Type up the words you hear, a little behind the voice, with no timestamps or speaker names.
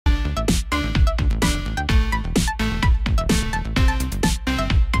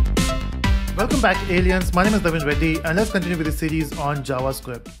Welcome back, aliens. My name is Devin Reddy, and let's continue with the series on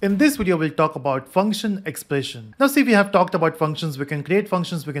JavaScript. In this video, we'll talk about function expression. Now, see, we have talked about functions. We can create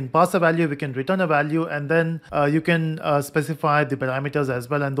functions, we can pass a value, we can return a value, and then you can specify the parameters as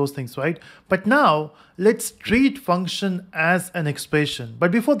well and those things, right? But now, let's treat function as an expression. But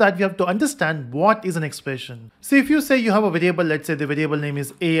before that, we have to understand what is an expression. See, if you say you have a variable, let's say the variable name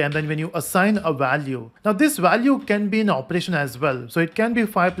is a, and then when you assign a value, now this value can be an operation as well. So it can be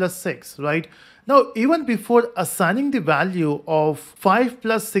 5 plus 6, right? Now, even before assigning the value of 5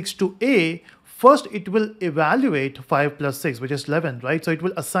 plus 6 to a, first it will evaluate 5 plus 6, which is 11, right? So it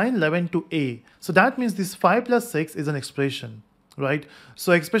will assign 11 to a. So that means this 5 plus 6 is an expression, right?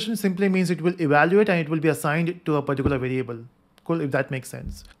 So expression simply means it will evaluate and it will be assigned to a particular variable. Cool, if that makes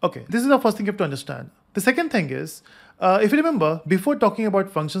sense. Okay, this is the first thing you have to understand. The second thing is, if you remember, before talking about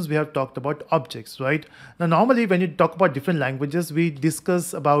functions, we have talked about objects, right? Now, normally when you talk about different languages, we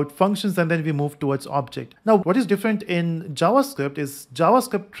discuss about functions and then we move towards object. Now, what is different in JavaScript is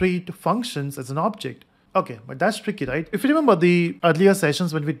JavaScript treat functions as an object. Okay, but that's tricky, right? If you remember the earlier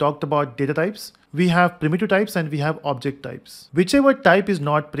sessions when we talked about data types, we have primitive types and we have object types. Whichever type is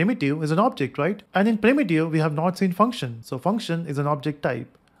not primitive is an object, right? And in primitive, we have not seen function. So function is an object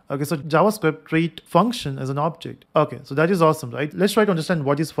type. Okay, so JavaScript treat function as an object. Okay, so that is awesome, right? Let's try to understand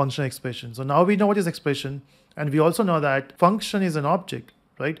what is function expression. So now we know what is expression, and we also know that function is an object,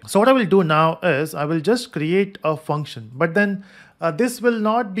 right? So what I will do now is I will just create a function, but then this will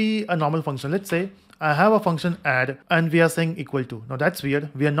not be a normal function. Let's say I have a function add and we are saying equal to. Now that's weird.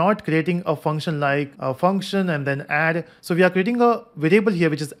 We are not creating a function like a function and then add. So we are creating a variable here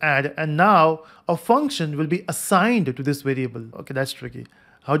which is add, and now a function will be assigned to this variable. Okay, that's tricky.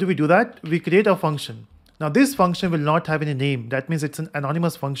 How do we do that? We create a function. Now this function will not have any name. That means it's an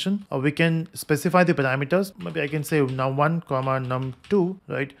anonymous function, or we can specify the parameters. Maybe I can say num1, num2,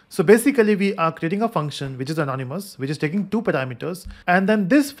 right? So basically we are creating a function which is anonymous, which is taking two parameters. And then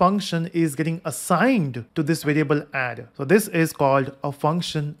this function is getting assigned to this variable add. So this is called a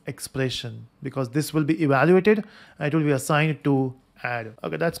function expression because this will be evaluated and it will be assigned to add.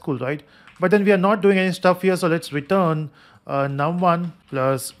 Okay, that's cool, right? But then we are not doing any stuff here. So let's return num1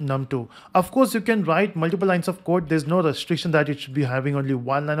 plus num2. Of course, you can write multiple lines of code. There's no restriction that it should be having only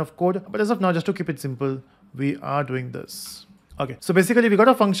one line of code. But as of now, just to keep it simple, we are doing this. Okay, so basically we got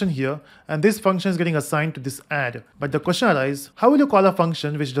a function here and this function is getting assigned to this add. But the question arises, how will you call a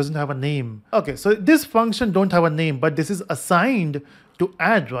function which doesn't have a name? Okay, so this function don't have a name, but this is assigned to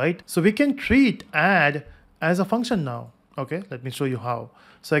add, right? So we can treat add as a function now. Okay, let me show you how.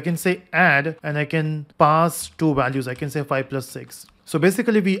 So I can say add and I can pass two values. I can say 5 plus 6. So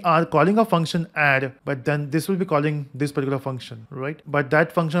basically we are calling a function add, but then this will be calling this particular function, right? But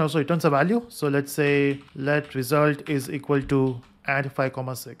that function also returns a value. So let's say let result is equal to add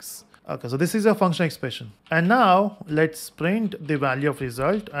 5, 6. Okay, so this is a function expression. And now let's print the value of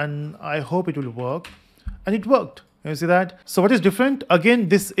result and I hope it will work. And it worked. You see that? So what is different? Again,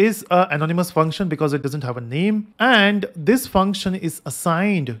 this is an anonymous function because it doesn't have a name. And this function is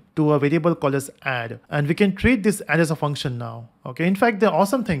assigned to a variable called as add. And we can treat this add as a function now. Okay. In fact, the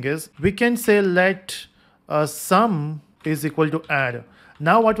awesome thing is we can say let sum is equal to add.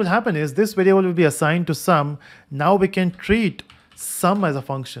 Now what will happen is this variable will be assigned to sum. Now we can treat sum as a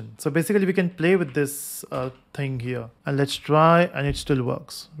function. So basically we can play with this thing here and let's try, and it still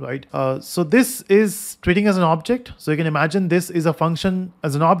works, right? So this is treating as an object. So you can imagine this is a function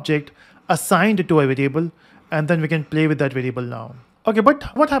as an object assigned to a variable, and then we can play with that variable now. Okay, but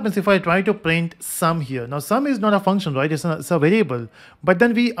what happens if I try to print sum here? Now sum is not a function, right? It's a variable, but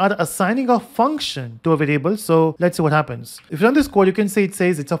then we are assigning a function to a variable. So let's see what happens. If you run this code, you can say it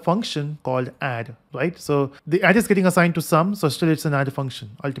says it's a function called add, right? So the add is getting assigned to sum. So still it's an add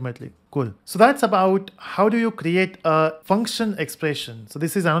function ultimately. Cool. So that's about how do you create a function expression. So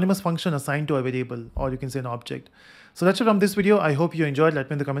this is an anonymous function assigned to a variable, or you can say an object. So that's it from this video. I hope you enjoyed. Let me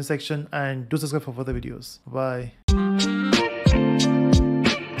know in the comment section and do subscribe for further videos. Bye.